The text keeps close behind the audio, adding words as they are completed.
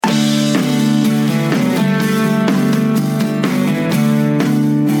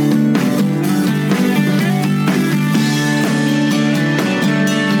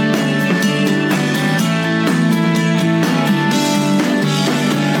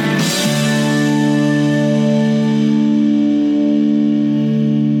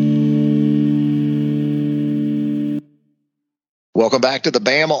Welcome back to the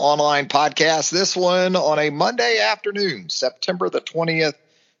Bama Online Podcast. This one on a Monday afternoon, September the 20th,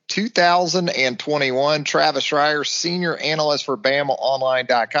 2021. Travis Schreier, senior analyst for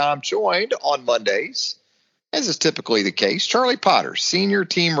BamaOnline.com, joined on Mondays, as is typically the case, Charlie Potter, senior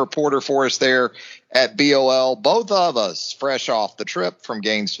team reporter for us there at BOL. Both of us fresh off the trip from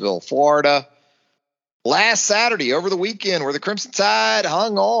Gainesville, Florida. Last Saturday, over the weekend, where the Crimson Tide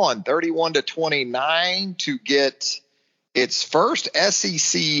hung on 31-29 to get its first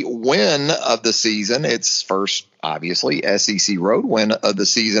SEC win of the season. Its first, obviously, SEC road win of the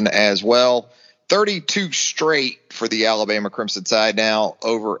season as well. 32 straight for the Alabama Crimson Tide now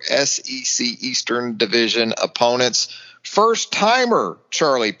over SEC Eastern Division opponents. First timer,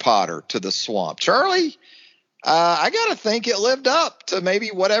 Charlie Potter, to the Swamp. Charlie, I got to think it lived up to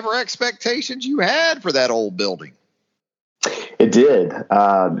maybe whatever expectations you had for that old building. It did.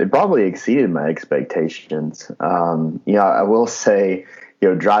 It probably exceeded my expectations. I will say,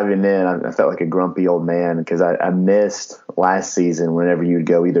 driving in, I felt like a grumpy old man because I missed last season whenever you'd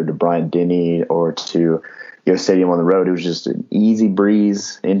go either to Bryant-Denny or to Stadium on the Road. It was just an easy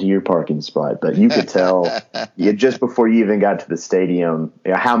breeze into your parking spot. But you could tell just before you even got to the stadium,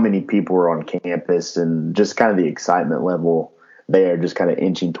 how many people were on campus and just kind of the excitement level there, just kind of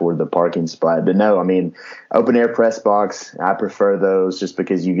inching toward the parking spot. But no, I mean, open air press box, I prefer those just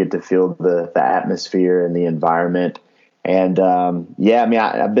because you get to feel the atmosphere and the environment. And I've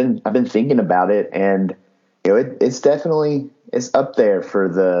been thinking about it, and it's up there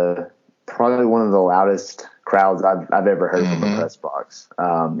for probably one of the loudest crowds I've ever heard from a press box.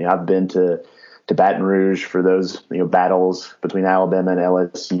 I've been to Baton Rouge for those battles between Alabama and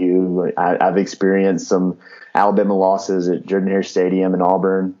LSU. I've experienced some Alabama losses at Jordan-Hare Stadium in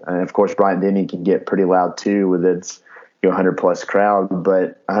Auburn, and of course Bryant-Denny can get pretty loud too with its 100 plus thousand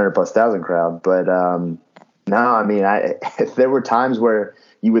crowd. But no, I mean, there were times where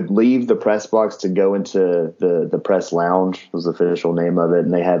you would leave the press box to go into the press lounge, was the official name of it,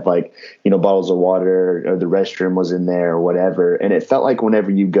 and they had bottles of water, or the restroom was in there or whatever, and it felt like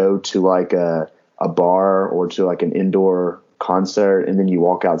whenever you go to like a bar or to like an indoor concert and then you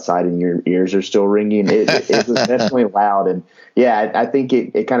walk outside and your ears are still ringing, it was definitely loud. And I think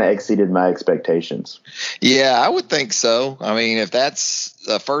it kind of exceeded my expectations. Yeah, I would think so. I mean, if that's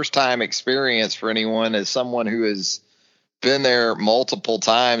a first time experience for anyone, as someone who has been there multiple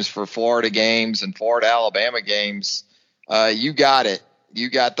times for Florida games and Florida Alabama games, you got it. You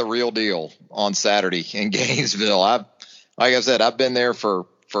got the real deal on Saturday in Gainesville. Like I said, I've been there for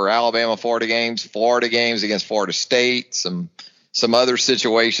Alabama Florida games against Florida State, some other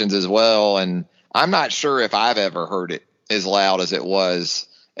situations as well. And I'm not sure if I've ever heard it as loud as it was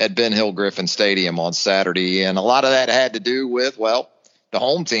at Ben Hill Griffin Stadium on Saturday. And a lot of that had to do with, the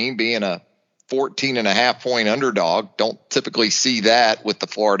home team being a 14.5 point underdog. Don't typically see that with the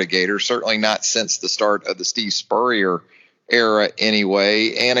Florida Gators, certainly not since the start of the Steve Spurrier era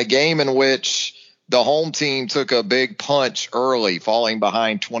anyway. And a game in which the home team took a big punch early, falling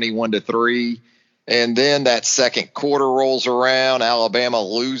behind 21-3. And then that second quarter rolls around. Alabama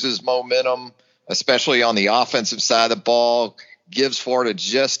loses momentum, especially on the offensive side of the ball, gives Florida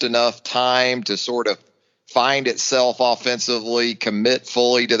just enough time to sort of find itself offensively, commit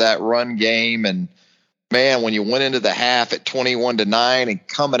fully to that run game. And man, when you went into the half at 21-9 and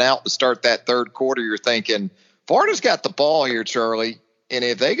coming out to start that third quarter, you're thinking, Florida's got the ball here, Charlie. And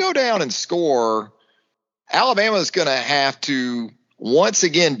if they go down and score, Alabama's going to have to once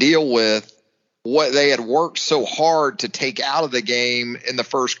again deal with what they had worked so hard to take out of the game in the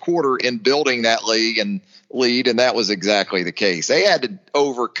first quarter in building that lead, and that was exactly the case. They had to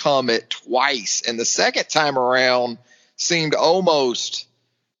overcome it twice, and the second time around seemed almost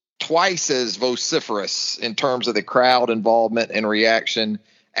twice as vociferous in terms of the crowd involvement and reaction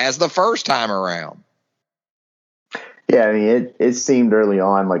as the first time around. Yeah, I mean, it seemed early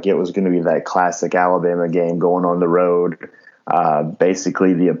on like it was going to be that classic Alabama game going on the road,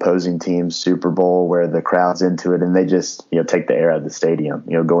 basically the opposing team's Super Bowl where the crowd's into it and they just take the air out of the stadium,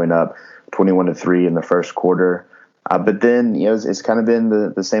 going up 21-3 in the first quarter. But then it's kind of been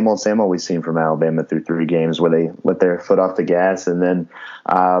the same old we've seen from Alabama through 3 games where they let their foot off the gas, and then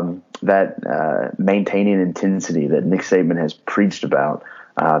that maintaining intensity that Nick Saban has preached about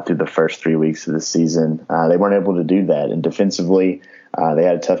through the first 3 weeks of the season. They weren't able to do that. And defensively, they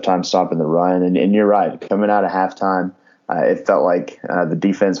had a tough time stopping the run. And you're right, coming out of halftime, it felt like the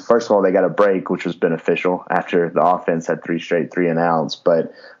defense, first of all, they got a break, which was beneficial after the offense had 3 straight 3-and-outs.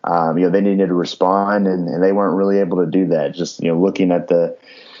 But, they needed to respond, and they weren't really able to do that. Just, looking at the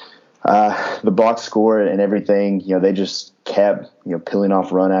box score and everything, they just kept, peeling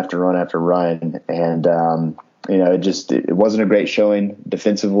off run after run after run. And, it wasn't a great showing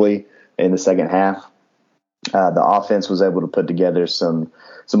defensively in the second half. The offense was able to put together some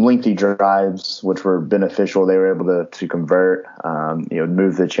lengthy drives, which were beneficial. They were able to convert,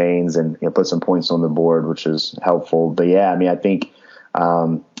 move the chains and put some points on the board, which is helpful. But yeah, I mean, I think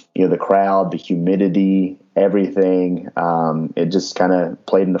the crowd, the humidity, everything, it just kind of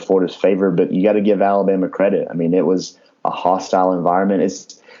played into Florida's favor. But you got to give Alabama credit. I mean, it was a hostile environment.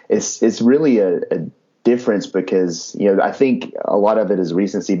 It's really a difference because, I think a lot of it is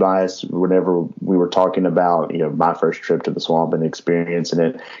recency bias. Whenever we were talking about, my first trip to the Swamp and experiencing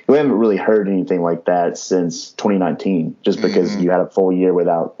it, we haven't really heard anything like that since 2019, just because you had a full year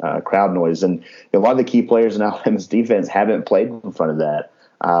without crowd noise. And a lot of the key players in Alabama's defense haven't played in front of that,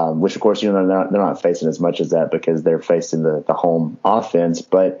 which of course, they're not facing as much as that because they're facing the home offense.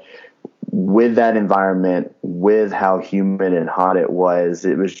 But with that environment, with how humid and hot it was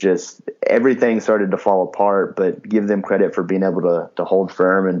just everything started to fall apart. But give them credit for being able to hold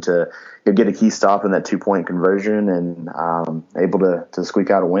firm and to get a key stop in that 2-point conversion and able to squeak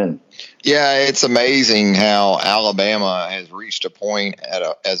out a win. Yeah, it's amazing how Alabama has reached a point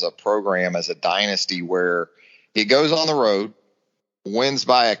as a program, as a dynasty, where it goes on the road, wins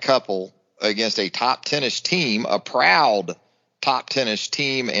by a couple against a top 10-ish team, a proud top 10-ish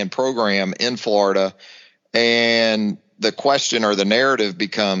team and program in Florida. And the question or the narrative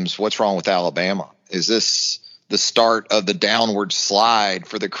becomes, what's wrong with Alabama? Is this the start of the downward slide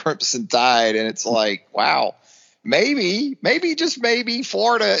for the Crimson Tide? And it's like, wow, maybe, just maybe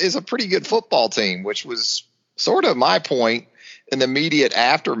Florida is a pretty good football team, which was sort of my point in the immediate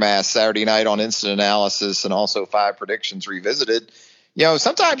aftermath Saturday night on Instant Analysis and also 5 Predictions Revisited.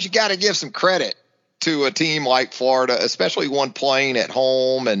 Sometimes you got to give some credit to a team like Florida, especially one playing at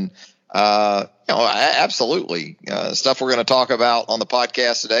home. And, absolutely. Stuff we're going to talk about on the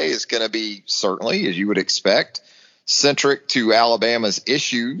podcast today is going to be certainly, as you would expect, centric to Alabama's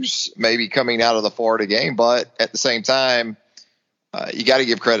issues, maybe coming out of the Florida game. But at the same time, you got to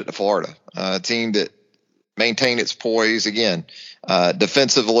give credit to Florida, a team that maintained its poise again.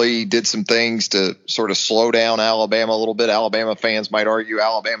 Defensively, did some things to sort of slow down Alabama a little bit. Alabama fans might argue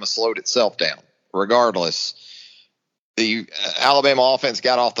Alabama slowed itself down. Regardless, the Alabama offense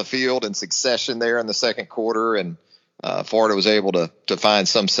got off the field in succession there in the second quarter, and Florida was able to find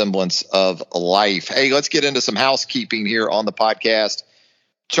some semblance of life. Hey, let's get into some housekeeping here on the podcast.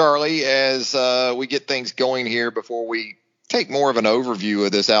 Charlie, as we get things going here before we take more of an overview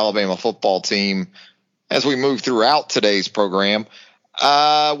of this Alabama football team as we move throughout today's program,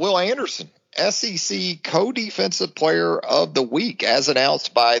 Will Anderson, SEC Co-Defensive Player of the Week, as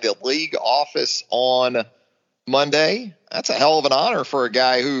announced by the league office on Monday. That's a hell of an honor for a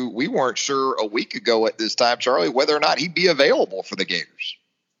guy who we weren't sure a week ago at this time, Charlie, whether or not he'd be available for the Gators.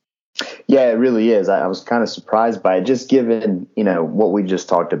 Yeah, it really is. I was kind of surprised by it, just given, what we just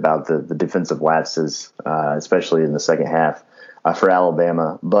talked about, the defensive lapses, especially in the second half for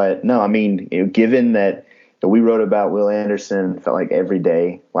Alabama. But no, I mean, given that we wrote about Will Anderson, felt like every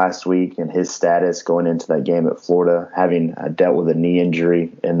day last week, and his status going into that game at Florida, having dealt with a knee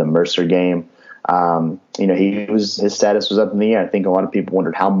injury in the Mercer game. His status was up in the air. I think a lot of people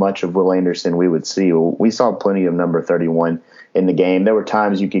wondered how much of Will Anderson we would see. Well, we saw plenty of number 31 in the game. There were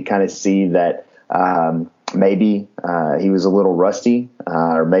times you could kind of see that maybe he was a little rusty,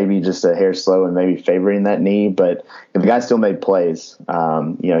 or maybe just a hair slow and maybe favoring that knee. But the guy still made plays.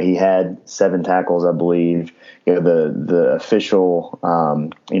 He had 7 tackles, I believe. The official,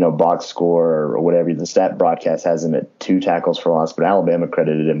 box score or whatever, the stat broadcast has him at 2 tackles for loss, but Alabama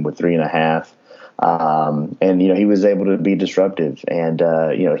credited him with 3.5. And he was able to be disruptive. And,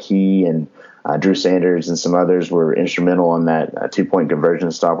 he and Drew Sanders and some others were instrumental on that 2-point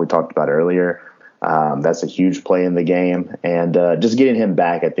conversion stop we talked about earlier. That's a huge play in the game. And just getting him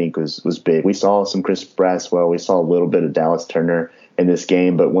back, I think, was big. We saw some Chris Braswell. We saw a little bit of Dallas Turner in this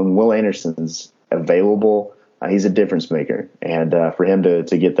game. But when Will Anderson's available, he's a difference maker. And for him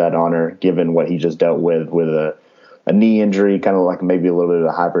to get that honor, given what he just dealt with a knee injury, kind of like maybe a little bit of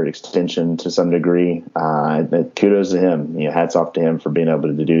a hybrid extension to some degree, kudos to him. Hats off to him for being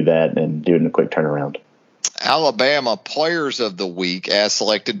able to do that and do it in a quick turnaround. Alabama Players of the Week, as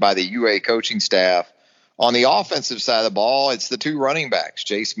selected by the UA coaching staff. On the offensive side of the ball, it's the 2 running backs,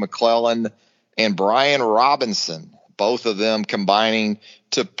 Jace McClellan and Brian Robinson, both of them combining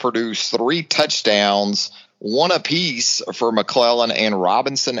to produce 3 touchdowns, 1 apiece for McClellan and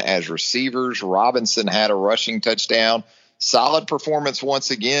Robinson as receivers. Robinson had a rushing touchdown. Solid performance once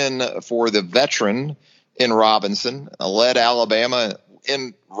again for the veteran in Robinson. Led Alabama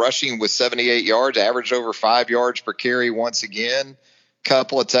in rushing with 78 yards, averaged over 5 yards per carry once again.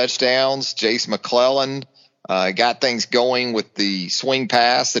 Couple of touchdowns. Jace McClellan Got things going with the swing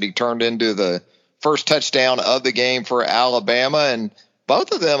pass that he turned into the first touchdown of the game for Alabama. And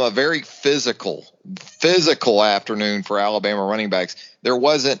both of them a very physical afternoon for Alabama running backs. There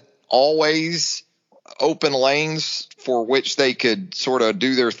wasn't always open lanes for which they could sort of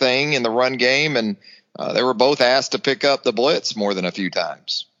do their thing in the run game. And they were both asked to pick up the blitz more than a few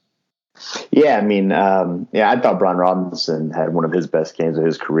times. Yeah, I mean, I thought Brian Robinson had one of his best games of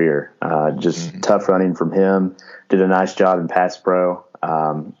his career. Tough running from him. Did a nice job in pass pro.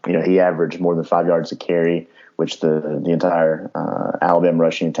 He averaged more than 5 yards a carry, which the entire Alabama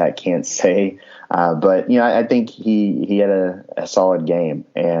rushing attack can't say. But I think he had a solid game.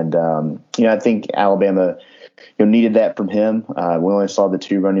 And, I think Alabama needed that from him. We only saw the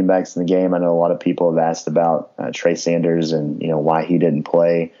 2 running backs in the game. I know a lot of people have asked about Trey Sanders and, why he didn't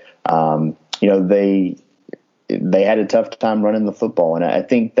play. They had a tough time running the football, and I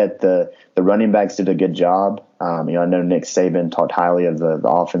think that the running backs did a good job. I know Nick Saban talked highly of the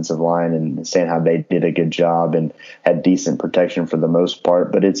offensive line and saying how they did a good job and had decent protection for the most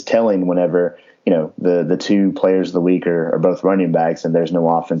part. But it's telling whenever the 2 players of the week are both running backs and there's no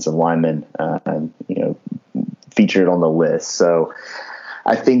offensive lineman featured on the list. So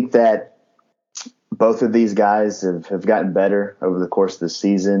I think that both of these guys have gotten better over the course of the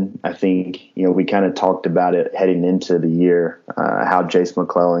season. I think, we kind of talked about it heading into the year, how Jace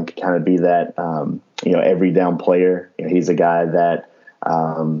McClellan could kind of be that, every down player. He's a guy that,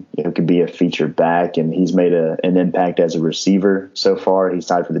 could be a featured back, and he's made an impact as a receiver so far. He's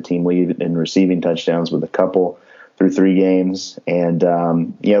tied for the team lead in receiving touchdowns with a couple through 3 games. And,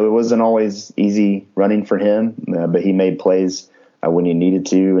 it wasn't always easy running for him, but he made plays when he needed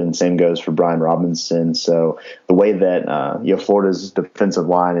to, and same goes for Brian Robinson. So the way that Florida's defensive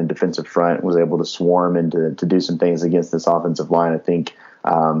line and defensive front was able to swarm and to do some things against this offensive line, I think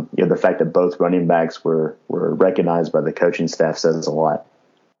the fact that both running backs were recognized by the coaching staff says a lot.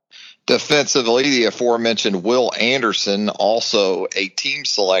 Defensively, the aforementioned Will Anderson, also a team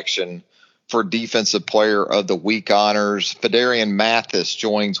selection for Defensive Player of the Week honors. Phidarian Mathis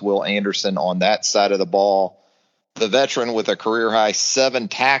joins Will Anderson on that side of the ball. The veteran with a career-high 7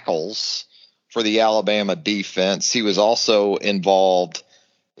 tackles for the Alabama defense. He was also involved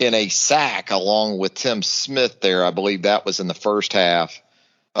in a sack along with Tim Smith there. I believe that was in the first half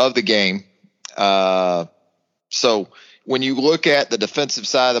of the game. So when you look at the defensive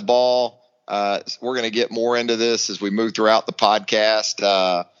side of the ball, we're going to get more into this as we move throughout the podcast.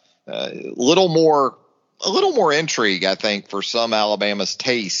 A little more intrigue, I think, for some Alabama's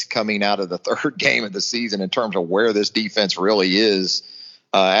taste coming out of the 3rd game of the season in terms of where this defense really is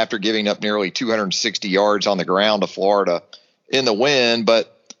after giving up nearly 260 yards on the ground to Florida in the win.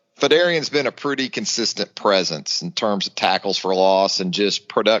 But Phidarian's been a pretty consistent presence in terms of tackles for loss and just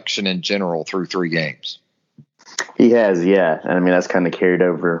production in general through 3 games. He has, yeah. I mean, that's kind of carried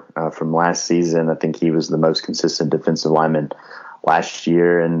over from last season. I think he was the most consistent defensive lineman last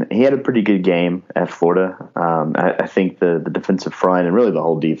year, and he had a pretty good game at Florida. I think the defensive front and really the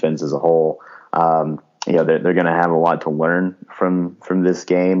whole defense as a whole, they're going to have a lot to learn from this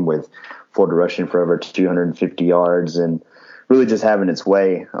game, with Florida rushing for over 250 yards and really just having its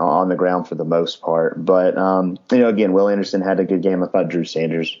way on the ground for the most part. But, again, Will Anderson had a good game. I thought Drew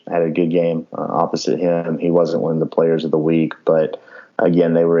Sanders had a good game opposite him. He wasn't one of the players of the week, but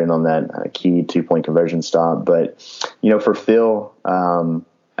again, they were in on that key 2-point conversion stop. But, for Phil,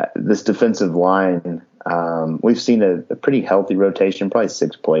 this defensive line, we've seen a pretty healthy rotation, probably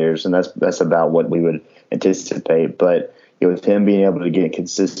 6 players, and that's about what we would anticipate. But with him being able to get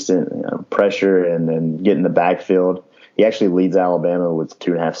consistent pressure and then get in the backfield, he actually leads Alabama with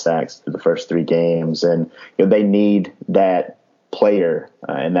 2.5 sacks through the first 3 games. And they need that player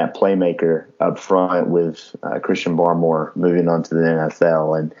and that playmaker up front with Christian Barmore moving on to the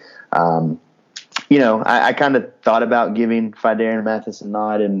NFL. And, I kind of thought about giving Phidarian Mathis a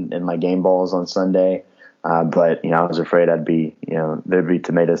nod in my game balls on Sunday. But, I was afraid there'd be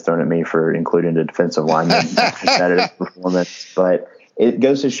tomatoes thrown at me for including the defensive lineman for Saturday's performance. But it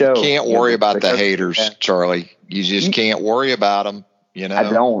goes to show. You can't worry about the haters, Charlie. You just can't worry about them. I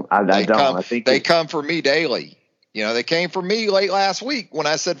don't. I think they come for me daily. They came for me late last week when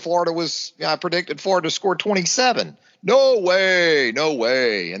I said I predicted Florida to score 27. No way.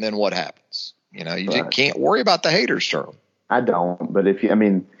 And then what happens? Just can't worry about the haters, Charlie. I don't. But if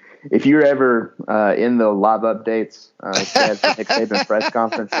you're ever in the live updates, Nick Saban press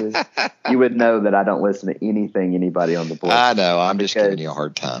conferences, you would know that I don't listen to anything anybody on the board. I know. I'm just giving you a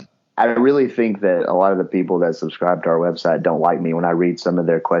hard time. I really think that a lot of the people that subscribe to our website don't like me when I read some of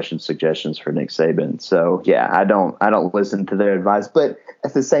their question suggestions for Nick Saban. So yeah, I don't listen to their advice, but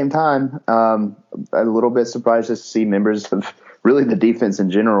at the same time, a little bit surprised to see members of really the defense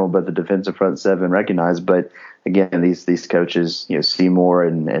in general, but the defensive front seven recognized. But again, these coaches, see more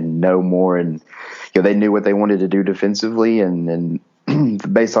and know more, and they knew what they wanted to do defensively, and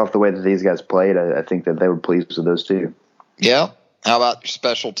based off the way that these guys played, I think that they were pleased with those too. Yeah. How about your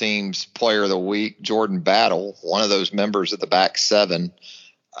special teams player of the week, Jordan Battle, one of those members of the back seven?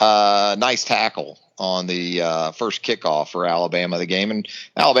 Nice tackle on the first kickoff for Alabama, the game. And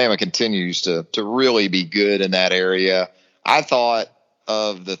Alabama continues to really be good in that area. I thought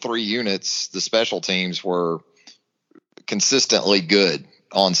of the three units, the special teams were consistently good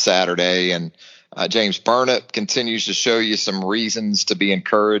on Saturday. And James Burnip continues to show you some reasons to be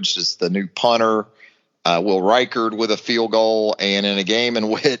encouraged as the new punter. Will Reichard with a field goal, and in a game in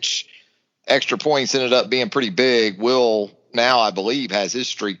which extra points ended up being pretty big, Will now, I believe, has his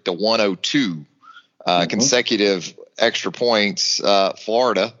streak to 102 consecutive extra points.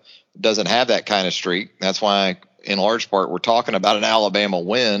 Florida doesn't have that kind of streak. That's why, in large part, we're talking about an Alabama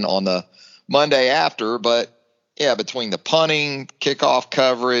win on the Monday after. But, yeah, between the punting, kickoff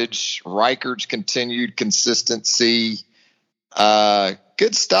coverage, Reichard's continued consistency,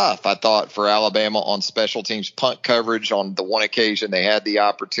 good stuff, I thought, for Alabama on special teams. Punt coverage on the one occasion they had the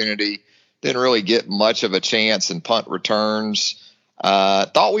opportunity. Didn't really get much of a chance in punt returns.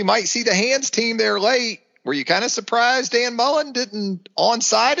 Thought we might see the hands team there late. Were you kind of surprised Dan Mullen didn't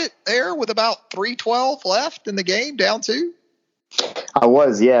onside it there with about 3:12 left in the game, down two? I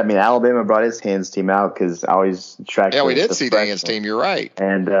was, yeah. I mean, Alabama brought his hands team out because I always tracked. Yeah, we did see the hands team. You're right.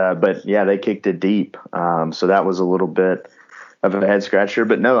 And but yeah, they kicked it deep. So that was a little bit of a head scratcher.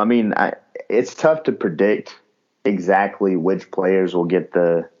 But no, I mean, it's tough to predict exactly which players will get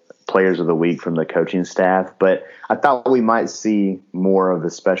the players of the week from the coaching staff. But I thought we might see more of the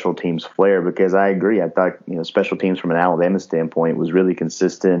special teams flair, because I agree. I thought, special teams from an Alabama standpoint was really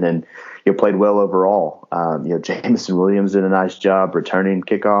consistent and played well overall. Jameson Williams did a nice job returning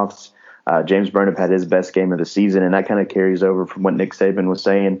kickoffs. James Burnip had his best game of the season, and that kind of carries over from what Nick Saban was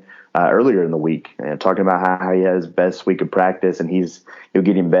saying earlier in the week, talking about how he had his best week of practice and he's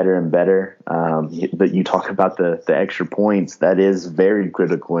getting better and better. But you talk about the extra points, that is very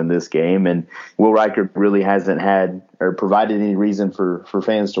critical in this game. And Will Reichard really hasn't had or provided any reason for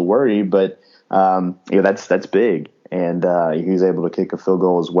fans to worry, but that's big. And he was able to kick a field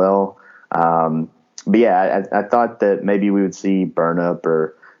goal as well. But yeah, I thought that maybe we would see Burnip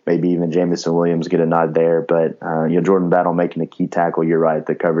or maybe even Jameson Williams get a nod there. But, Jordan Battle making a key tackle, you're right.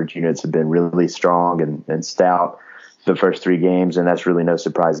 The coverage units have been really strong and stout the first three games, and that's really no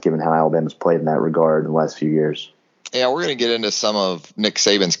surprise given how Alabama's played in that regard in the last few years. Yeah, we're going to get into some of Nick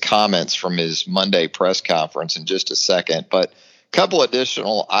Saban's comments from his Monday press conference in just a second. But a couple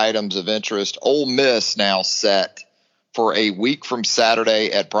additional items of interest. Ole Miss now set for a week from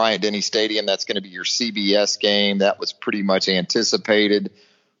Saturday at Bryant-Denny Stadium. That's going to be your CBS game. That was pretty much anticipated.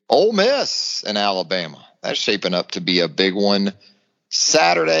 Ole Miss and Alabama. That's shaping up to be a big one.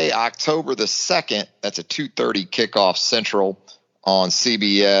 Saturday, October the 2nd, that's a 2:30 kickoff Central on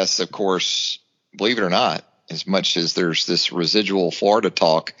CBS. Of course, believe it or not, as much as there's this residual Florida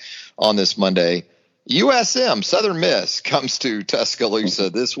talk on this Monday, USM, Southern Miss, comes to Tuscaloosa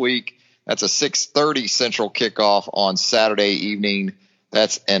this week. That's a 6:30 Central kickoff on Saturday evening.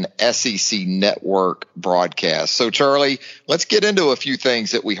 That's an SEC network broadcast. So, Charlie, let's get into a few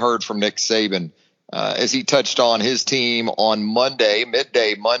things that we heard from Nick Saban as he touched on his team on Monday,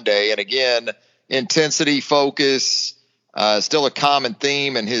 midday Monday. And again, intensity, focus, still a common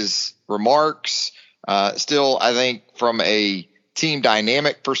theme in his remarks. Still, I think, from a team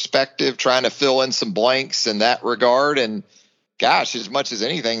dynamic perspective, trying to fill in some blanks in that regard. And gosh, as much as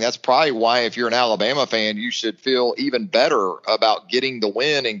anything, that's probably why, if you're an Alabama fan, you should feel even better about getting the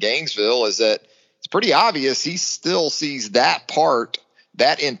win in Gainesville, is that it's pretty obvious he still sees that part,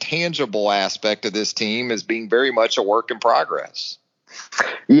 that intangible aspect of this team, as being very much a work in progress.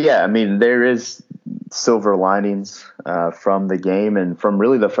 Yeah, I mean, there is silver linings from the game, and from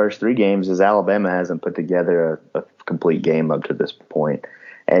really the first three games, as Alabama hasn't put together a complete game up to this point.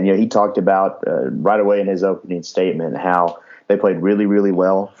 And, he talked about right away in his opening statement how they played really, really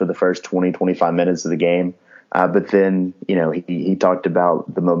well for the first 20, 25 minutes of the game. But then, he talked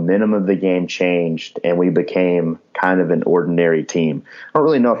about the momentum of the game changed and we became kind of an ordinary team. I don't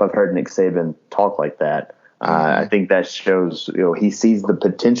really know if I've heard Nick Saban talk like that. I think that shows, he sees the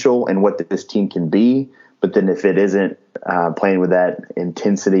potential and what this team can be. But then if it isn't playing with that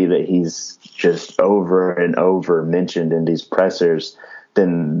intensity that he's just over and over mentioned in these pressers,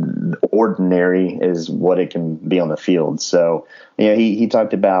 than ordinary is what it can be on the field. So, he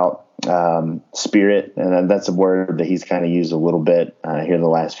talked about spirit, and that's a word that he's kind of used a little bit here the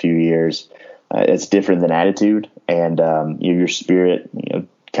last few years. It's different than attitude, and your spirit,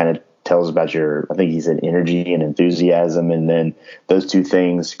 kind of tells about I think he said energy and enthusiasm, and then those two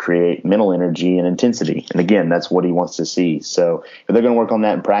things create mental energy and intensity. And again, that's what he wants to see. So if they're going to work on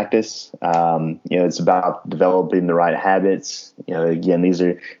that in practice, it's about developing the right habits. Again,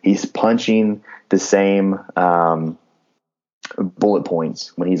 he's punching the same bullet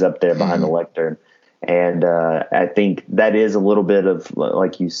points when he's up there behind the lectern. And I think that is a little bit of,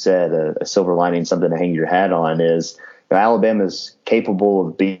 like you said, a silver lining, something to hang your hat on is Alabama's capable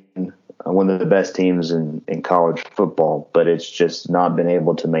of being one of the best teams in college football, but it's just not been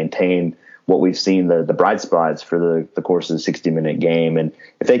able to maintain what we've seen, the bright spots for the course of the 60-minute game. And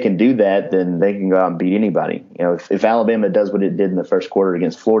if they can do that, then they can go out and beat anybody. If Alabama does what it did in the first quarter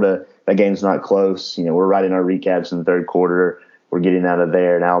against Florida, that game's not close. We're writing our recaps in the third quarter. We're getting out of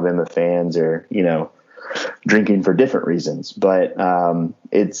there, and Alabama fans are, drinking for different reasons. But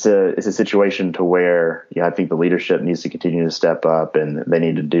it's a situation to where I think the leadership needs to continue to step up, and they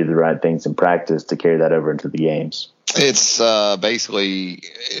need to do the right things in practice to carry that over into the games. It's basically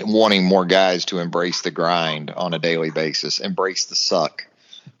wanting more guys to embrace the grind on a daily basis, embrace the suck,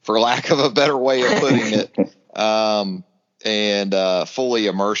 for lack of a better way of putting it, and fully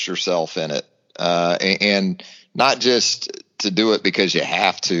immerse yourself in it, and not just to do it because you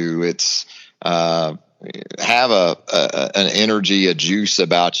have to. It's have an energy, a juice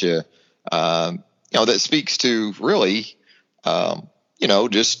about you, that speaks to really,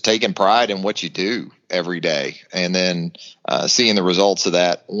 just taking pride in what you do every day, and then seeing the results of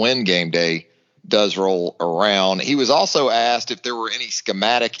that when game day does roll around. He was also asked if there were any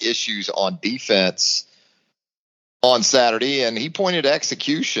schematic issues on defense on Saturday, and he pointed to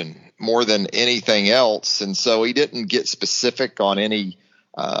execution more than anything else. And so he didn't get specific on any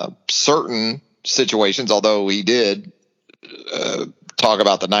certain situations, although he did talk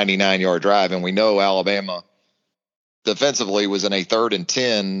about the 99-yard drive. And we know Alabama defensively was in a 3rd and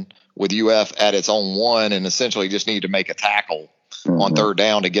 10 with UF at its own 1, and essentially just needed to make a tackle on 3rd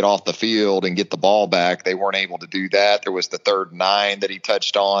down to get off the field and get the ball back. They weren't able to do that. There was the 3rd and 9 that he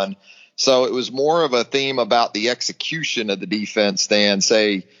touched on. So it was more of a theme about the execution of the defense than,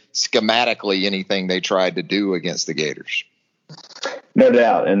 say, schematically anything they tried to do against the Gators. No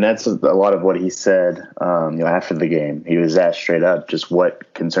doubt. And that's a lot of what he said after the game. He was asked straight up just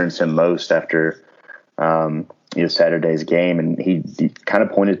what concerns him most after Saturday's game. And he kind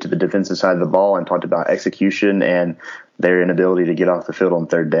of pointed to the defensive side of the ball and talked about execution and their inability to get off the field on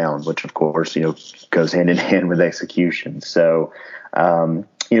 3rd down, which, of course, goes hand in hand with execution. So,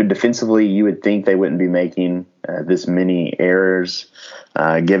 defensively, you would think they wouldn't be making this many errors,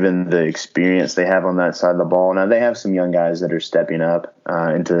 given the experience they have on that side of the ball. Now, they have some young guys that are stepping up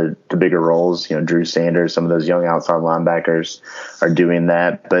into the bigger roles. Drew Sanders, some of those young outside linebackers are doing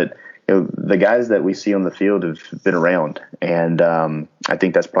that. But the guys that we see on the field have been around, and I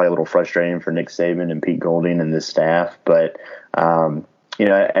think that's probably a little frustrating for Nick Saban and Pete Golding and this staff. But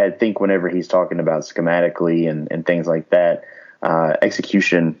I think whenever he's talking about schematically and things like that,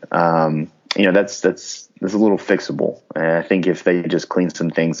 execution, that's a little fixable. And I think if they just clean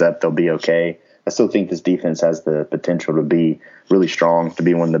some things up, they'll be okay. I still think this defense has the potential to be really strong, to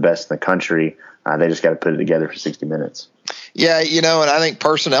be one of the best in the country. They just got to put it together for 60 minutes. Yeah, and I think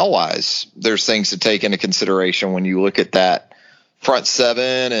personnel-wise, there's things to take into consideration when you look at that front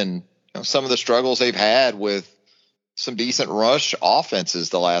seven and some of the struggles they've had with some decent rush offenses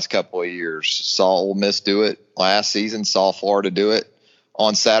the last couple of years. Saw Ole Miss do it last season, saw Florida do it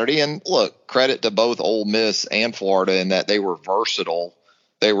on Saturday. And look, credit to both Ole Miss and Florida in that they were versatile.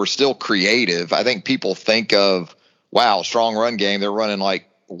 They were still creative. I think people think of, wow, strong run game. They're running like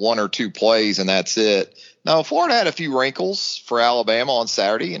 1 or 2 plays and that's it. No, Florida had a few wrinkles for Alabama on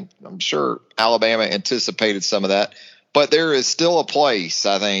Saturday, and I'm sure Alabama anticipated some of that. But there is still a place,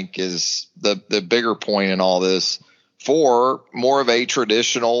 I think, is the bigger point in all this, for more of a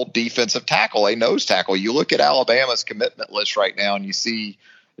traditional defensive tackle, a nose tackle. You look at Alabama's commitment list right now, and you see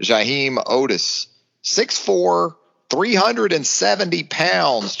Jaheim Oatis, 6'4", 370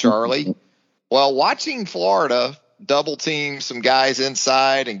 pounds, Charlie. Well, watching Florida double team some guys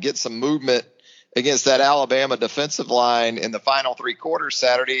inside and get some movement against that Alabama defensive line in the final 3 quarters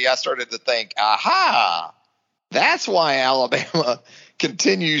Saturday, I started to think, aha, that's why Alabama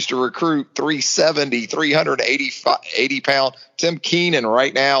continues to recruit 370, 380 pound. Tim Keenan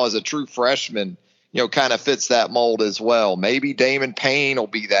right now as a true freshman, kind of fits that mold as well. Maybe Damon Payne will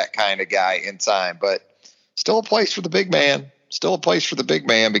be that kind of guy in time, but still a place for the big man. still a place for the big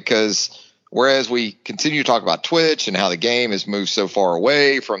man, because whereas we continue to talk about Twitch and how the game has moved so far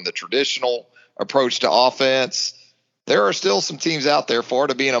away from the traditional approach to offense, there are still some teams out there,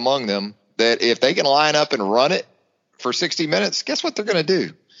 Florida being among them, that if they can line up and run it for 60 minutes, guess what they're going to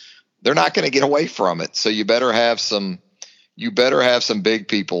do? They're not going to get away from it. So you better have some big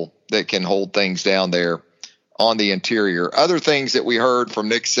people that can hold things down there on the interior. Other things that we heard from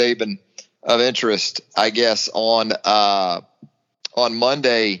Nick Saban of interest, I guess, on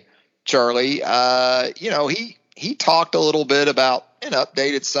Monday, Charlie, he talked a little bit about and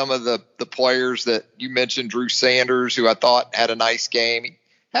updated some of the players that you mentioned. Drew Sanders, who I thought had a nice game. He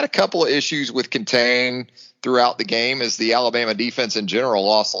had a couple of issues with contain throughout the game as the Alabama defense in general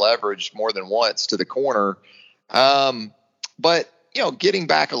lost leverage more than once to the corner. But, getting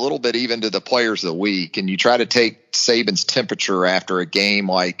back a little bit even to the players of the week, and you try to take Saban's temperature after a game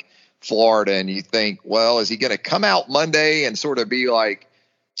like Florida, and you think, well, is he going to come out Monday and sort of be like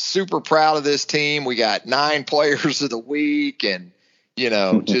super proud of this team? We got 9 players of the week, and,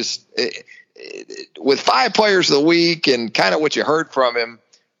 just with 5 players of the week and kind of what you heard from him,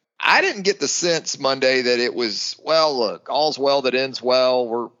 I didn't get the sense Monday that it was, well, look, all's well that ends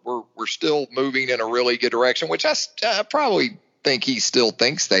well. We're still moving in a really good direction, which I probably think he still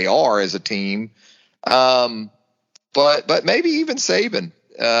thinks they are as a team. But maybe even Saban,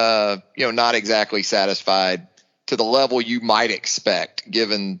 not exactly satisfied to the level you might expect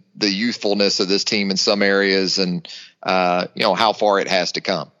given the youthfulness of this team in some areas and, how far it has to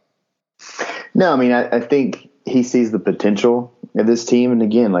come. No, I mean, I think he sees the potential of this team. And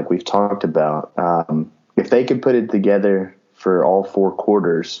again, like we've talked about, if they could put it together for all 4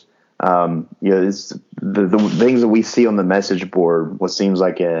 quarters, it's the things that we see on the message board, what seems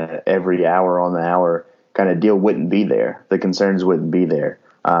like every hour on the hour kind of deal wouldn't be there. The concerns wouldn't be there.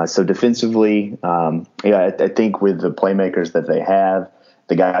 So defensively, I think with the playmakers that they have,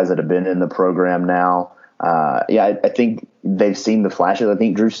 the guys that have been in the program now, I think they've seen the flashes. I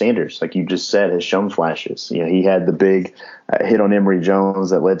think Drew Sanders, like you just said, has shown flashes. He had the big hit on Emory Jones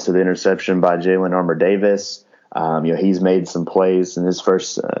that led to the interception by Jalen Armour-Davis. He's made some plays in his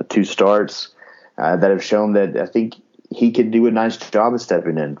first 2 starts that have shown that I think he could do a nice job of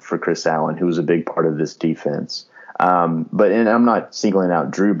stepping in for Chris Allen, who was a big part of this defense. But I'm not singling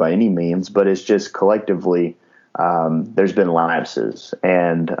out Drew by any means, but it's just collectively there's been lapses.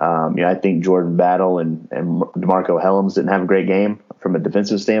 And I think Jordan Battle and DeMarco Hellams didn't have a great game from a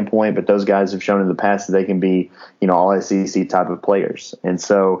defensive standpoint, but those guys have shown in the past that they can be, all SEC type of players. And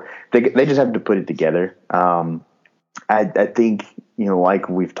so they just have to put it together. I think, like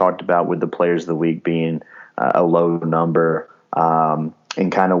we've talked about with the players of the week being a low number,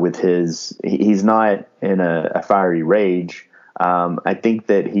 and kind of with he's not in a fiery rage. I think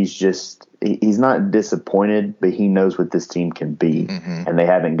that he's not disappointed, but he knows what this team can be, and they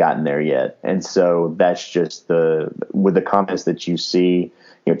haven't gotten there yet. And so that's just with the comments that you see,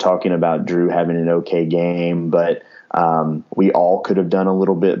 talking about Drew having an okay game, but we all could have done a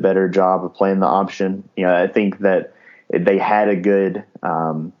little bit better job of playing the option. I think that they had a good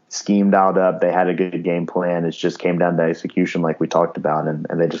scheme dialed up. They had a good game plan. It just came down to execution like we talked about, and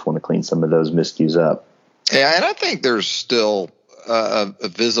they just want to clean some of those miscues up. Yeah, and I think there's still a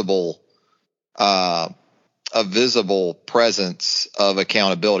visible presence of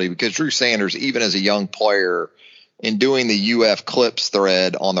accountability, because Drew Sanders, even as a young player, in doing the UF clips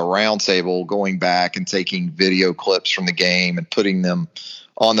thread on the roundtable, going back and taking video clips from the game and putting them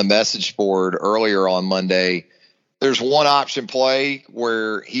on the message board earlier on Monday, there's one option play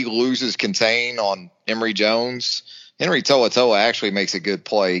where he loses contain on Emory Jones. Henry To'oTo'o actually makes a good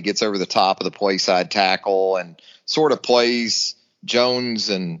play. He gets over the top of the play side tackle and sort of plays Jones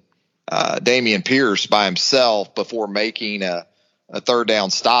and Dameon Pierce by himself before making a third down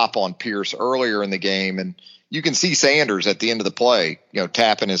stop on Pierce earlier in the game. And you can see Sanders at the end of the play,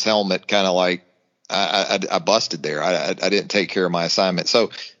 tapping his helmet, kind of like, I busted there. I didn't take care of my assignment. So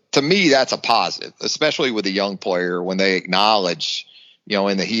to me, that's a positive, especially with a young player when they acknowledge,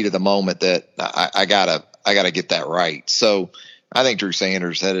 in the heat of the moment that I gotta get that right. So I think Drew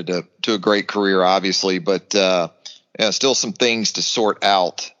Sanders headed to a great career, obviously, but still some things to sort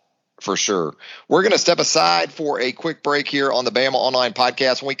out for sure. We're going to step aside for a quick break here on the Bama Online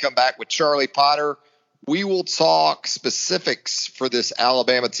Podcast. When we come back with Charlie Potter, we will talk specifics for this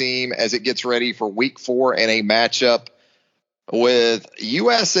Alabama team as it gets ready for Week 4 and a matchup with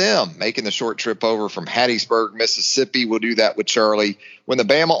USM making the short trip over from Hattiesburg, Mississippi. We'll do that with Charlie when the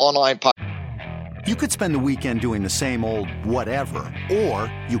Bama Online Podcast. You could spend the weekend doing the same old whatever,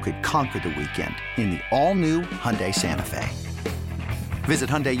 or you could conquer the weekend in the all-new Hyundai Santa Fe. Visit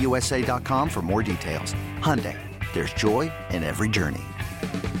HyundaiUSA.com for more details. Hyundai, There's joy in every journey.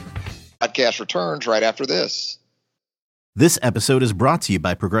 Podcast returns right after this. This episode is brought to you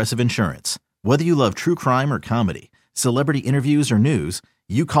by Progressive Insurance. Whether you love true crime or comedy, celebrity interviews or news,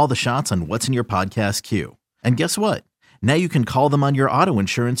 you call the shots on what's in your podcast queue. And guess what? Now you can call them on your auto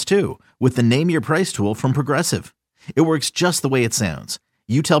insurance too with the Name Your Price tool from Progressive. It works just the way it sounds.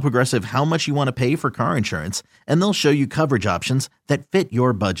 You tell Progressive how much you want to pay for car insurance, and they'll show you coverage options that fit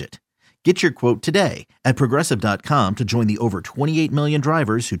your budget. Get your quote today at Progressive.com to join the over 28 million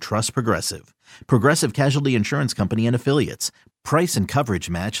drivers who trust Progressive. Progressive Casualty Insurance Company and Affiliates. Price and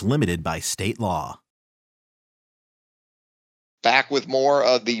coverage match limited by state law. Back with more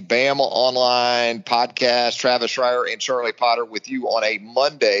of the Bama Online podcast. Travis Schreier and Charlie Potter with you on a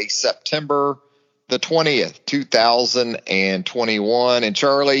Monday, September the 20th, 2021. And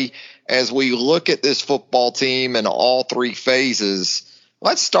Charlie, as we look at this football team in all three phases,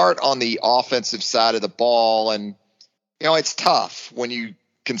 let's start on the offensive side of the ball. And, you know, it's tough when you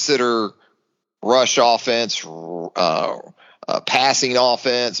consider rush offense, passing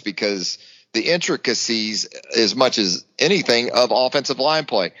offense, because the intricacies, as much as anything, of offensive line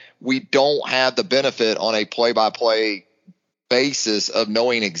play. We don't have the benefit on a play-by-play basis of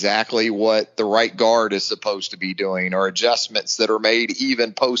knowing exactly what the right guard is supposed to be doing or adjustments that are made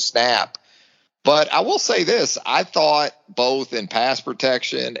even post-snap. But I will say this, I thought both in pass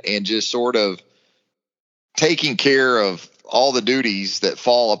protection and just sort of taking care of all the duties that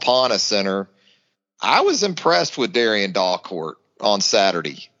fall upon a center, I was impressed with Darian Dalcourt on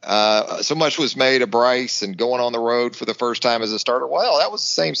Saturday. So much was made of Bryce and going on the road for the first time as a starter. Well, that was the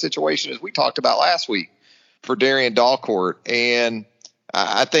same situation as we talked about last week for Darian Dalcourt. And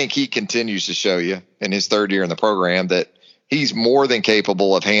I think he continues to show you in his third year in the program that he's more than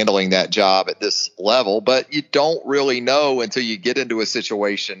capable of handling that job at this level. But you don't really know until you get into a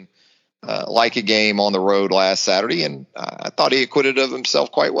situation like a game on the road last Saturday. And I thought he acquitted of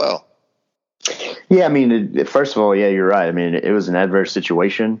himself quite well. Yeah, I mean, first of all, yeah, you're right. I mean, it was an adverse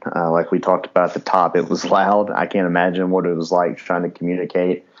situation. Like we talked about at the top, it was loud. I can't imagine what it was like trying to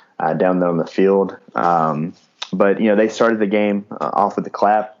communicate down there on the field. But, you know, they started the game off with the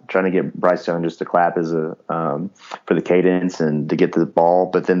clap, trying to get Bryce Young just to clap as a for the cadence and to get to the ball.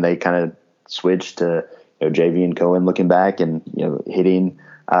 But then they kind of switched to, you know, JV and Cohen looking back and, you know, hitting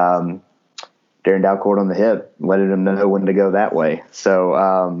Darian Dalcourt on the hip, letting him know when to go that way.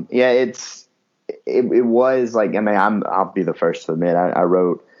 So, yeah, it was like, I mean, I'll be the first to admit, I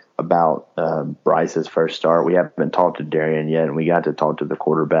wrote about Bryce's first start. We haven't talked to Darian yet, and we got to talk to the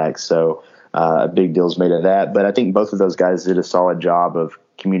quarterback. So a big deal's made of that. But I think both of those guys did a solid job of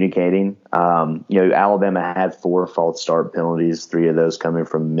communicating. You know, Alabama had 4 false start penalties, 3 of those coming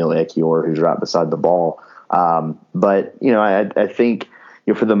from Emil Ekiyor, who's right beside the ball. But, you know, I think,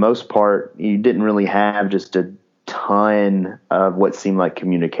 you know, for the most part, you didn't really have just a ton of what seemed like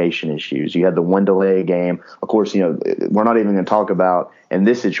communication issues. You had the one delay game. Of course, you know, we're not even going to talk about, in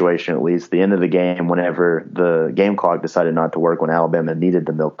this situation at least, the end of the game whenever the game clock decided not to work when Alabama needed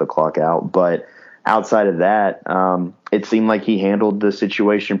to milk the clock out. But outside of that, it seemed like he handled the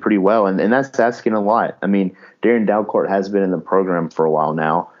situation pretty well. And that's asking a lot. I mean, Darian Dalcourt has been in the program for a while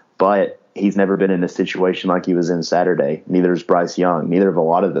now, but he's never been in a situation like he was in Saturday. Neither is Bryce Young. Neither of a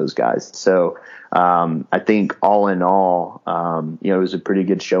lot of those guys. So I think all in all, you know, it was a pretty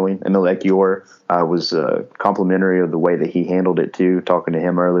good showing. Emil Ekiyor was complimentary of the way that he handled it too, talking to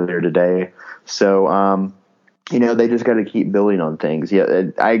him earlier today. So, you know, they just got to keep building on things.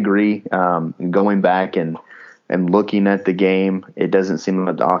 Yeah, I agree. Going back and looking at the game, it doesn't seem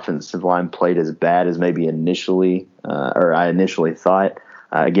like the offensive line played as bad as maybe initially, or I initially thought.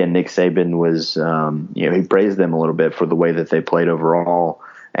 Again, Nick Saban was, you know, he praised them a little bit for the way that they played overall.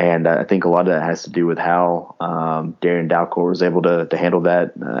 And I think a lot of that has to do with how Darian Dalcourt was able to handle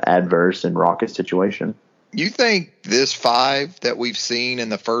that adverse and raucous situation. You think this 5 that we've seen in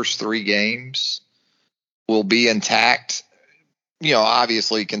the first 3 games will be intact? You know,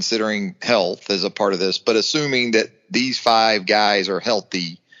 obviously considering health as a part of this, but assuming that these 5 guys are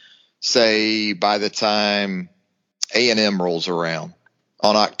healthy, say by the time A&M rolls around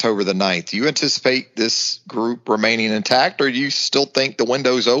on October the 9th. Do you anticipate this group remaining intact, or do you still think the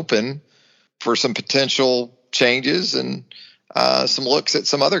window's open for some potential changes and some looks at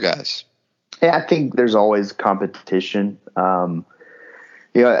some other guys? Yeah, I think there's always competition. You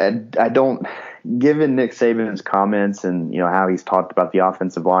know, I don't, given Nick Saban's comments and, you know, how he's talked about the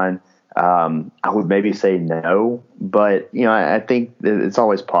offensive line, I would maybe say no, but, you know, I think it's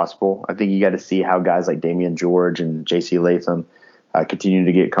always possible. I think you got to see how guys like Damian George and J.C. Latham continue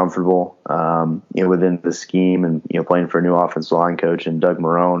to get comfortable, you know, within the scheme and, you know, playing for a new offensive line coach and Doug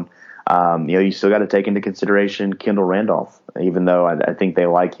Marrone. You still got to take into consideration Kendall Randolph, even though I think they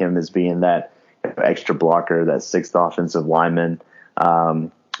like him as being that extra blocker, that sixth offensive lineman.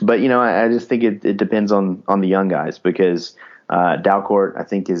 But I just think it depends on the young guys, because Dalcourt, I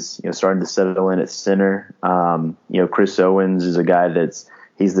think, is starting to settle in at center. Chris Owens is a guy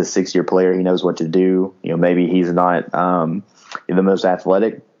he's the 6-year player. He knows what to do. Maybe he's not the most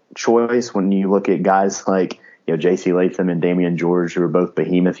athletic choice when you look at guys like J.C. Latham and Damian George, who are both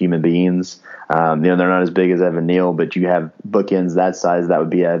behemoth human beings. They're not as big as Evan Neal, but you have bookends that size, that would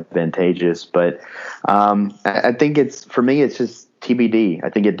be advantageous. But I think for me, it's just TBD. I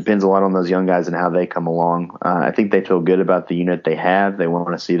think it depends a lot on those young guys and how they come along. I think they feel good about the unit they have. They want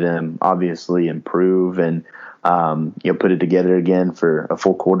to see them obviously improve and put it together again for a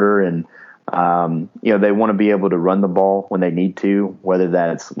full quarter. And they want to be able to run the ball when they need to, whether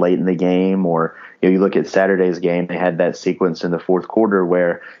that's late in the game or you look at Saturday's game. They had that sequence in the fourth quarter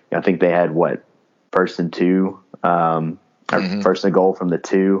where I think they had first and 2, first and goal from the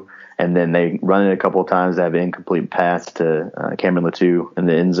 2. And then they run it a couple of times. They have an incomplete pass to Cameron Latou in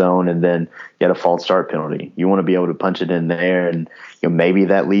the end zone, and then you had a false start penalty. You want to be able to punch it in there, and maybe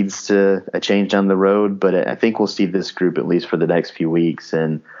that leads to a change down the road. But I think we'll see this group at least for the next few weeks.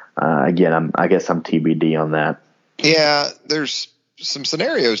 And again, I guess I'm TBD on that. Yeah, there's some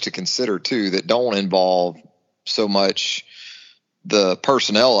scenarios to consider too that don't involve so much the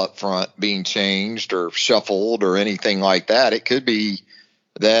personnel up front being changed or shuffled or anything like that. It could be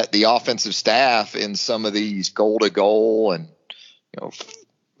that the offensive staff in some of these goal to goal and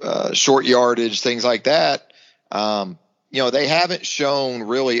short yardage, things like that, they haven't shown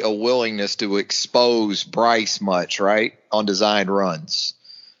really a willingness to expose Bryce much, right, on designed runs.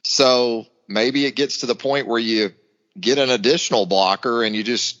 So maybe it gets to the point where you get an additional blocker and you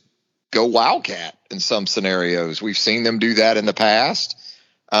just go wildcat in some scenarios. We've seen them do that in the past.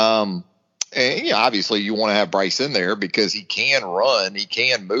 And obviously you want to have Bryce in there because he can run, he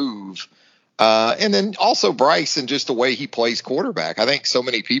can move. And then also Bryce and just the way he plays quarterback. I think so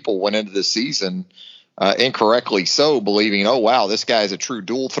many people went into the season incorrectly so, believing, oh, wow, this guy's a true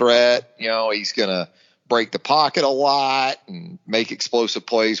dual threat. He's going to break the pocket a lot and make explosive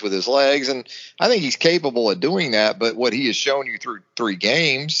plays with his legs. And I think he's capable of doing that. But what he has shown you through 3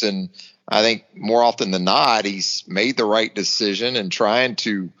 games, and I think more often than not, he's made the right decision and trying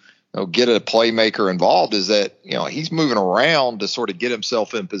to get a playmaker involved, is that, he's moving around to sort of get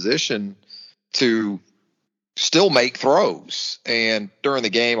himself in position to still make throws. And during the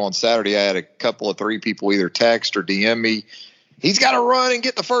game on Saturday, I had a couple of 3 people either text or DM me, he's got to run and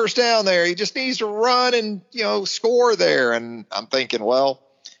get the first down there. He just needs to run and, score there. And I'm thinking, well,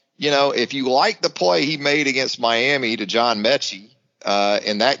 if you like the play he made against Miami to John Mechie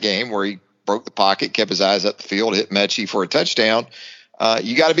in that game where he broke the pocket, kept his eyes up the field, hit Mechie for a touchdown,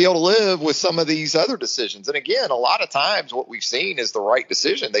 you got to be able to live with some of these other decisions. And again, a lot of times what we've seen is the right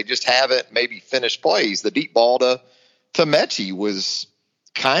decision. They just haven't maybe finished plays. The deep ball to Mechie was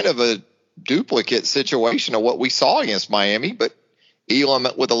kind of a duplicate situation of what we saw against Miami, but Elam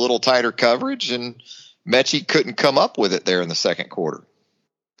with a little tighter coverage, and Mechie couldn't come up with it there in the second quarter.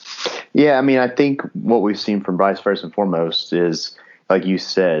 Yeah, I think what we've seen from Bryce first and foremost is, like you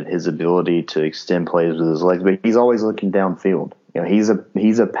said, his ability to extend plays with his legs, but he's always looking downfield. He's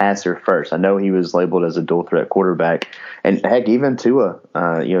a passer first. I know he was labeled as a dual threat quarterback, and heck, even Tua,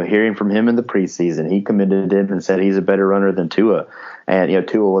 hearing from him in the preseason, he commended him and said he's a better runner than Tua. And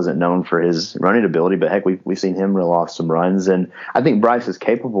Tua wasn't known for his running ability, but heck, we've seen him reel off some runs, and I think Bryce is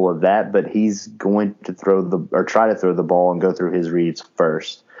capable of that. But he's going to try to throw the ball and go through his reads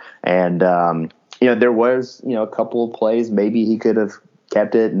first. And there was a couple of plays maybe he could have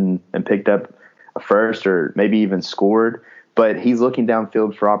kept it and picked up a first, or maybe even scored. But he's looking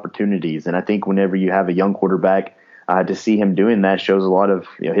downfield for opportunities, and I think whenever you have a young quarterback, to see him doing that shows a lot of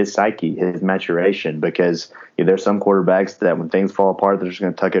his psyche, his maturation, because there's some quarterbacks that when things fall apart, they're just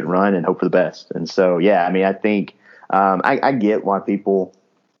going to tuck it and run and hope for the best. And so, I think I get why people,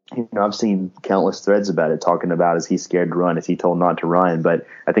 I've seen countless threads about it talking about, is he scared to run? Is he told not to run? But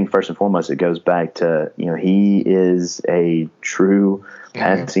I think first and foremost, it goes back to, he is a true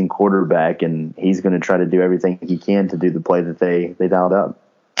passing quarterback, and he's going to try to do everything he can to do the play that they dialed up.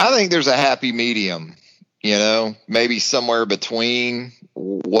 I think there's a happy medium, maybe somewhere between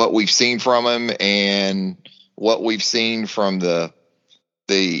what we've seen from him and what we've seen from the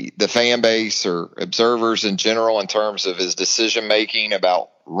fan base or observers in general in terms of his decision making about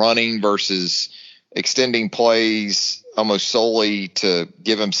running versus extending plays almost solely to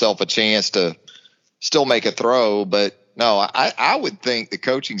give himself a chance to still make a throw. But no, I would think the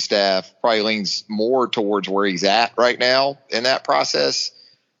coaching staff probably leans more towards where he's at right now in that process.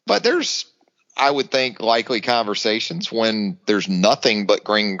 But there's, I would think, likely conversations when there's nothing but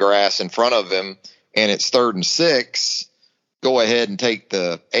green grass in front of him and it's 3rd and 6, go ahead and take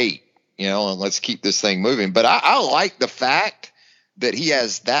the 8, and let's keep this thing moving. But I like the fact that he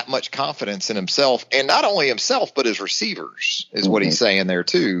has that much confidence in himself, and not only himself, but his receivers is what he's saying there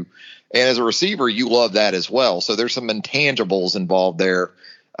too. And as a receiver, you love that as well. So there's some intangibles involved there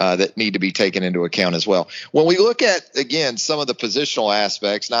that need to be taken into account as well. When we look at, again, some of the positional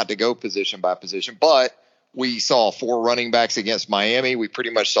aspects, not to go position by position, but we saw 4 running backs against Miami. We pretty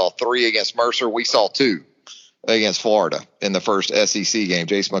much saw 3 against Mercer. We saw 2 against Florida in the first SEC game.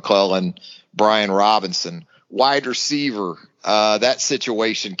 Jace McClellan, Brian Robinson. Wide receiver, that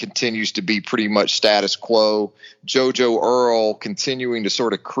situation continues to be pretty much status quo. JoJo Earl continuing to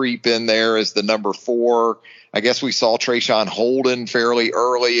sort of creep in there as the number 4. I guess we saw Trayshawn Holden fairly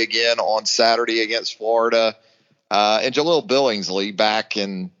early again on Saturday against Florida. And Jaleel Billingsley back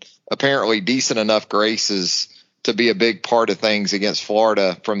in apparently decent enough graces to be a big part of things against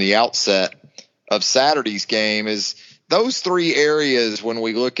Florida from the outset of Saturday's game. Is those 3 areas, when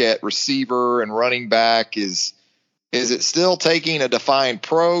we look at receiver and running back, is it still taking a defined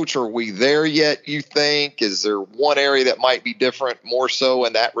approach? Are we there yet, you think? Is there one area that might be different more so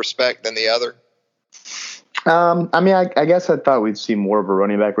in that respect than the other? I guess I thought we'd see more of a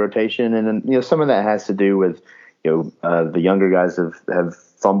running back rotation, and then, some of that has to do with, the younger guys have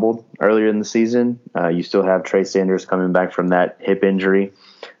fumbled earlier in the season. You still have Trey Sanders coming back from that hip injury.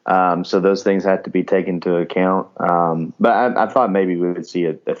 So those things have to be taken into account. But I thought maybe we would see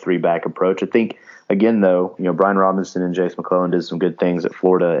a 3-back approach. I think, again, though, Brian Robinson and Jace McClellan did some good things at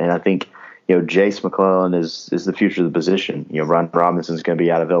Florida, and I think, Jace McClellan is the future of the position. Brian Robinson is going to be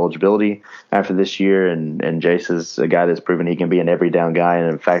out of eligibility after this year, and Jace is a guy that's proven he can be an every down guy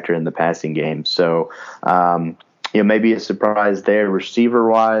and a factor in the passing game. So, maybe a surprise there. Receiver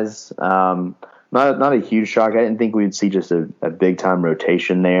wise, not a huge shock. I didn't think we'd see just a big time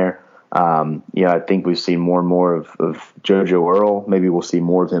rotation there. I think we've seen more and more of JoJo Earl. Maybe we'll see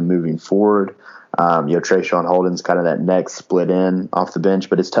more of him moving forward. Trayshawn Holden's kind of that next split in off the bench,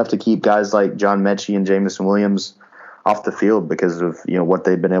 but it's tough to keep guys like John Mechie and Jamison Williams off the field because of, what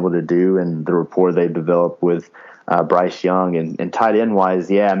they've been able to do and the rapport they've developed with Bryce Young. And tight end wise,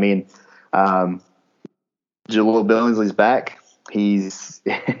 Jaleel Billingsley's back. He's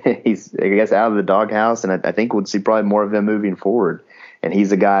I guess out of the doghouse, and I think we'll see probably more of him moving forward. And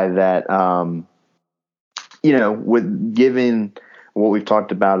he's a guy that, with giving what we've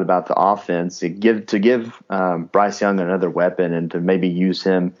talked about the offense, to give Bryce Young another weapon and to maybe use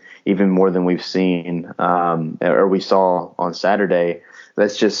him even more than we've seen or we saw on Saturday.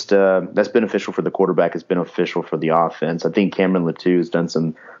 That's just that's beneficial for the quarterback. It's beneficial for the offense. I think Cameron Latou has done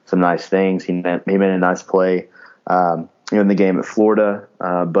some nice things. He made a nice play in the game at Florida,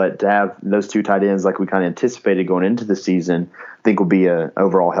 but to have those 2 tight ends like we kind of anticipated going into the season, I think will be a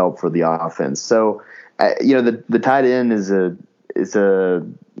overall help for the offense. So, the tight end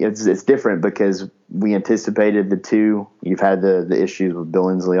it's different because we anticipated the 2. You've had the issues with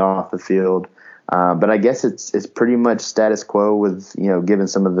Billingsley off the field, but I guess it's pretty much status quo with given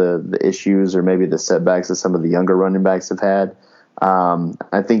some of the issues or maybe the setbacks that some of the younger running backs have had.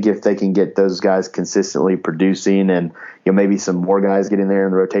 I think if they can get those guys consistently producing and maybe some more guys getting there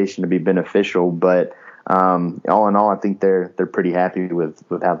in the rotation to be beneficial, but all in all, I think they're pretty happy with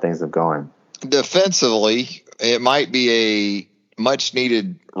how things have gone. Defensively, it might be a much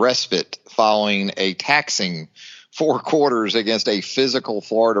needed respite following a taxing 4 quarters against a physical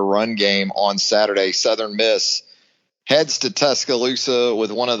Florida run game on Saturday. Southern Miss heads to Tuscaloosa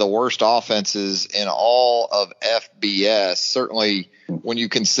with one of the worst offenses in all of FBS. Certainly when you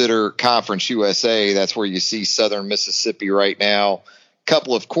consider Conference USA, that's where you see Southern Mississippi right now. A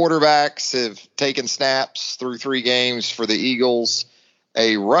couple of quarterbacks have taken snaps through 3 games for the Eagles.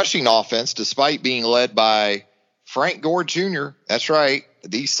 A rushing offense, despite being led by Frank Gore Jr., that's right,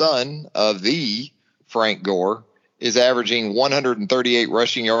 the son of the Frank Gore, is averaging 138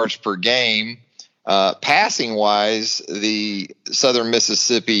 rushing yards per game. Passing-wise, the Southern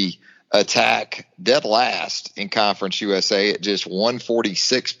Mississippi attack dead last in Conference USA at just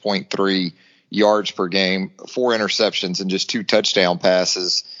 146.3 yards per game, 4 interceptions and just 2 touchdown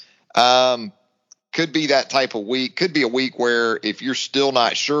passes. Could be that type of week. Could be a week where if you're still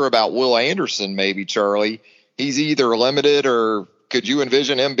not sure about Will Anderson, maybe, Charlie, he's either limited or could you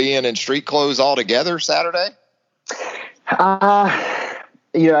envision him being in street clothes altogether Saturday?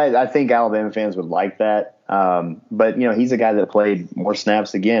 I think Alabama fans would like that. But, he's a guy that played more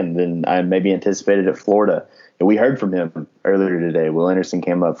snaps again than I maybe anticipated at Florida. And we heard from him earlier today. Will Anderson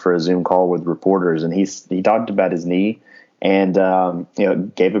came up for a Zoom call with reporters, and he talked about his knee and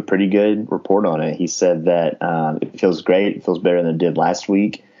gave a pretty good report on it. He said that it feels great. It feels better than it did last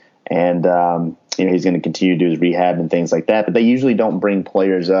week. And, he's going to continue to do his rehab and things like that. But they usually don't bring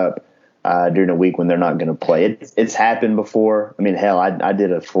players up during a week when they're not going to play. It's happened before. I mean, hell, I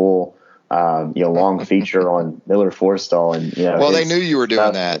did a full long feature on Miller Forstall, and they knew you were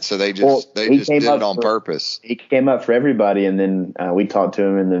doing that, so they just did it on purpose. He came up for everybody, and then we talked to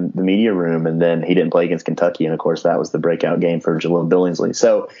him in the media room, and then he didn't play against Kentucky, and of course that was the breakout game for Jaleel Billingsley.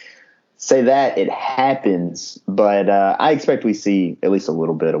 So say that it happens, but I expect we see at least a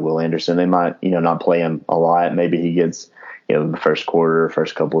little bit of Will Anderson. They might not play him a lot. Maybe he gets the first quarter,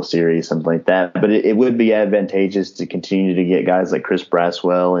 first couple of series, something like that. But it would be advantageous to continue to get guys like Chris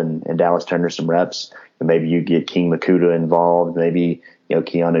Braswell and Dallas Turner some reps. And maybe you get King Makuta involved. Maybe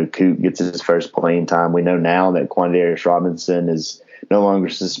Keanu Coot gets his first playing time. We know now that Quandarius Robinson is no longer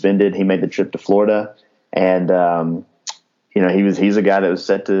suspended. He made the trip to Florida, and he's a guy that was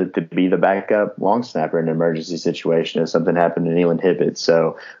set to be the backup long snapper in an emergency situation if something happened to Nealon Hibbett.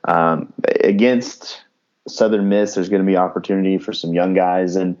 So against Southern Miss, there's going to be opportunity for some young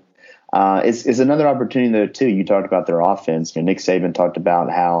guys, and it's another opportunity though too. You talked about their offense. Nick Saban talked about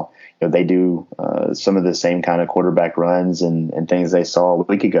how they do some of the same kind of quarterback runs and things they saw a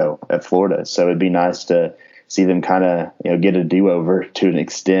week ago at Florida. So it'd be nice to see them kind of get a do-over to an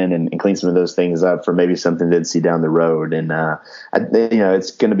extent and clean some of those things up for maybe something they'd see down the road. And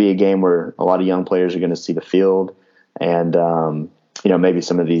it's going to be a game where a lot of young players are going to see the field, and maybe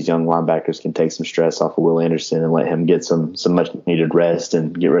some of these young linebackers can take some stress off of Will Anderson and let him get some much needed rest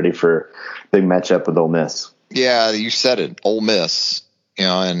and get ready for a big matchup with Ole Miss. Yeah, you said it, Ole Miss.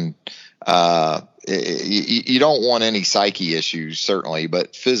 And you don't want any psyche issues, certainly,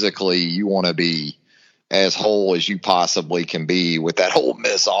 but physically you want to be as whole as you possibly can be with that Ole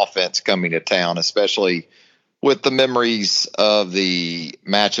Miss offense coming to town, especially with the memories of the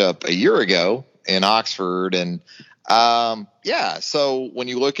matchup a year ago in Oxford. And so when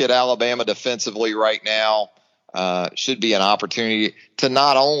you look at Alabama defensively right now, should be an opportunity to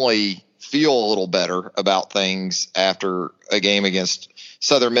not only feel a little better about things after a game against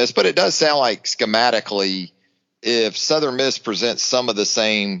Southern Miss, but it does sound like schematically, if Southern Miss presents some of the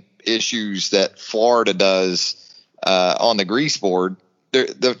same issues that Florida does on the grease board,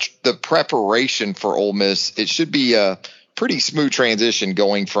 the preparation for Ole Miss, it should be a pretty smooth transition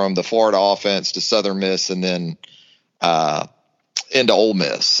going from the Florida offense to Southern Miss and then into Ole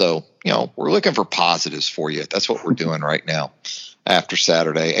Miss. So, we're looking for positives for you. That's what we're doing right now after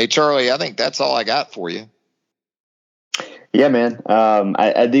Saturday. Hey, Charlie, I think that's all I got for you. Yeah, man.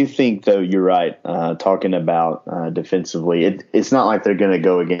 I do think, though, you're right. Talking about defensively, it's not like they're going to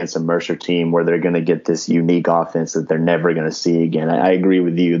go against a Mercer team where they're going to get this unique offense that they're never going to see again. I agree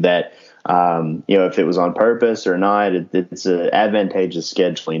with you that, if it was on purpose or not, it's advantageous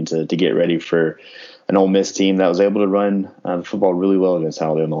scheduling to get ready for an Ole Miss team that was able to run the football really well against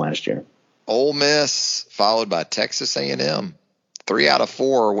Alabama last year. Ole Miss followed by Texas A&M. 3 out of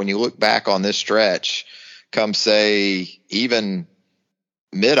 4 when you look back on this stretch. Come say even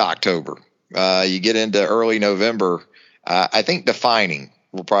mid-October, you get into early November. I think defining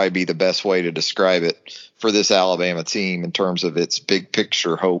will probably be the best way to describe it for this Alabama team in terms of its big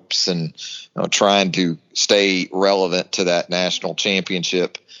picture hopes and trying to stay relevant to that national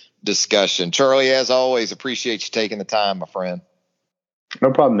championship discussion. Charlie, as always, appreciate you taking the time, my friend.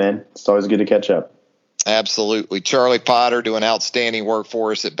 No problem, man. It's always good to catch up. Absolutely. Charlie Potter doing outstanding work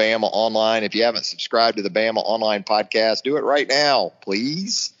for us at Bama Online. If you haven't subscribed to the Bama Online podcast, do it right now,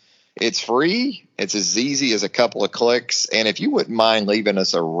 please. It's free. It's as easy as a couple of clicks. And if you wouldn't mind leaving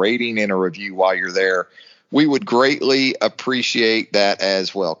us a rating and a review while you're there, we would greatly appreciate that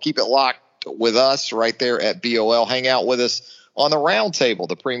as well. Keep it locked with us right there at BOL. Hang out with us on the Roundtable,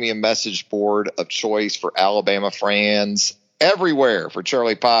 the premium message board of choice for Alabama fans everywhere. For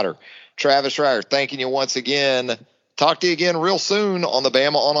Charlie Potter, Travis Reier, thanking you once again. Talk to you again real soon on the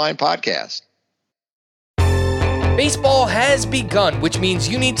Bama Online podcast. Baseball has begun, which means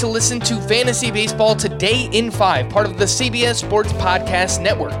you need to listen to Fantasy Baseball Today in 5, part of the CBS Sports Podcast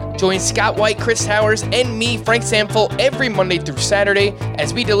Network. Join Scott White, Chris Towers, and me, Frank Samfel, every Monday through Saturday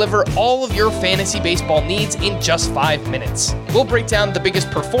as we deliver all of your fantasy baseball needs in just 5 minutes. We'll break down the biggest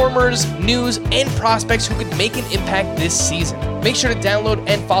performers, news, and prospects who could make an impact this season. Make sure to download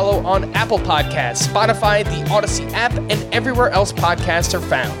and follow on Apple Podcasts, Spotify, the Odyssey app, and everywhere else podcasts are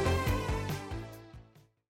found.